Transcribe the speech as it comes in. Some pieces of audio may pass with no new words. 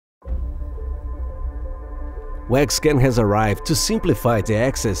WEGscan has arrived to simplify the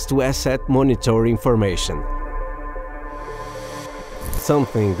access to asset monitoring information.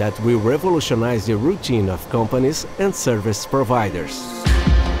 Something that will revolutionize the routine of companies and service providers.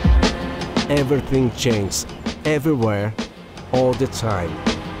 Everything changes, everywhere, all the time.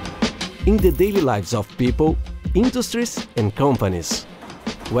 In the daily lives of people, industries and companies,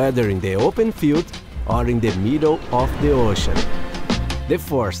 whether in the open field or in the middle of the ocean. The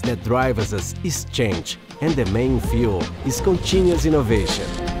force that drives us is change, and the main fuel is continuous innovation.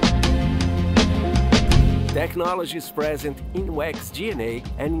 Technology is present in WEG's DNA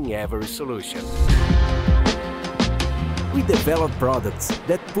and in every solution. We develop products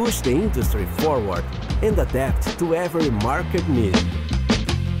that push the industry forward and adapt to every market need.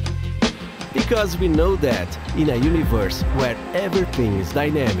 Because we know that in a universe where everything is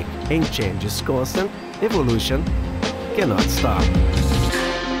dynamic and change is constant, evolution cannot stop.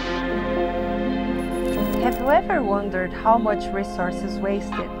 Have you ever wondered how much resources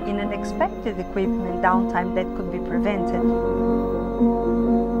wasted in unexpected equipment downtime that could be prevented?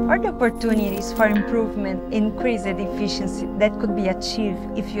 Or the opportunities for improvement, increased efficiency that could be achieved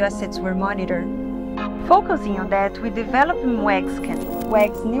if your assets were monitored? Focusing on that, we developed WEGscan,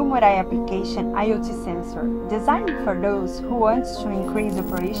 WEG's new multi-application IoT sensor, designed for those who want to increase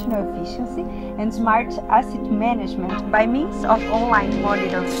operational efficiency and smart asset management by means of online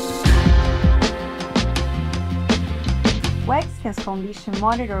monitoring. WEGscan's condition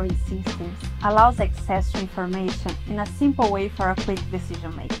monitoring systems allows access to information in a simple way for a quick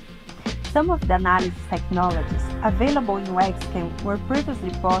decision-making. Some of the analysis technologies available in WEGscan were previously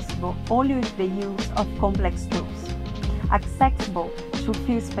possible only with the use of complex tools, accessible to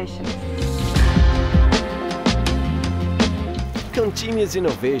few specialists. Continuous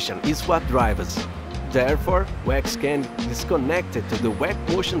innovation is what drives us. Therefore, WEGscan is connected to the WEG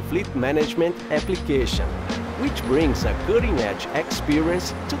Motion Fleet Management application, which brings a cutting-edge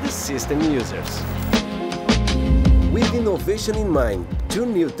experience to the system users. With innovation in mind, 2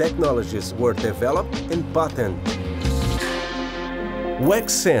 new technologies were developed and patented.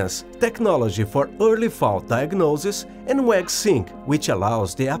 WEGsense, technology for early fault diagnosis, and WEGsync, which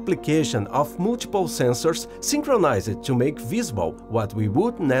allows the application of multiple sensors synchronized to make visible what we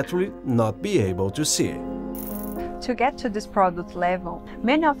would naturally not be able to see. To get to this product level,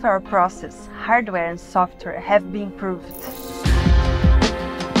 many of our processes, hardware and software have been improved.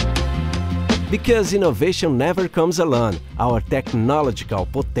 Because innovation never comes alone, our technological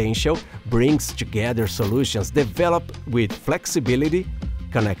potential brings together solutions developed with flexibility,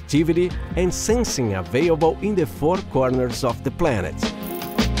 connectivity, and sensing available in the 4 corners of the planet.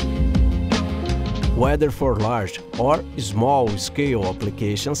 Whether for large or small-scale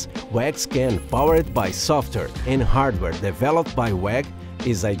applications, WEGscan, powered by software and hardware developed by WEG,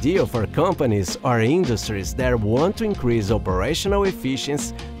 is ideal for companies or industries that want to increase operational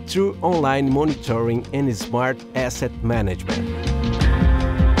efficiency through online monitoring and smart asset management.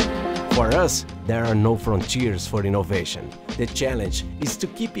 For us, there are no frontiers for innovation. The challenge is to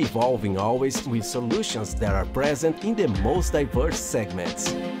keep evolving always with solutions that are present in the most diverse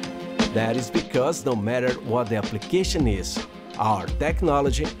segments. That is because no matter what the application is, our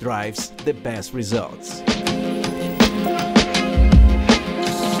technology drives the best results.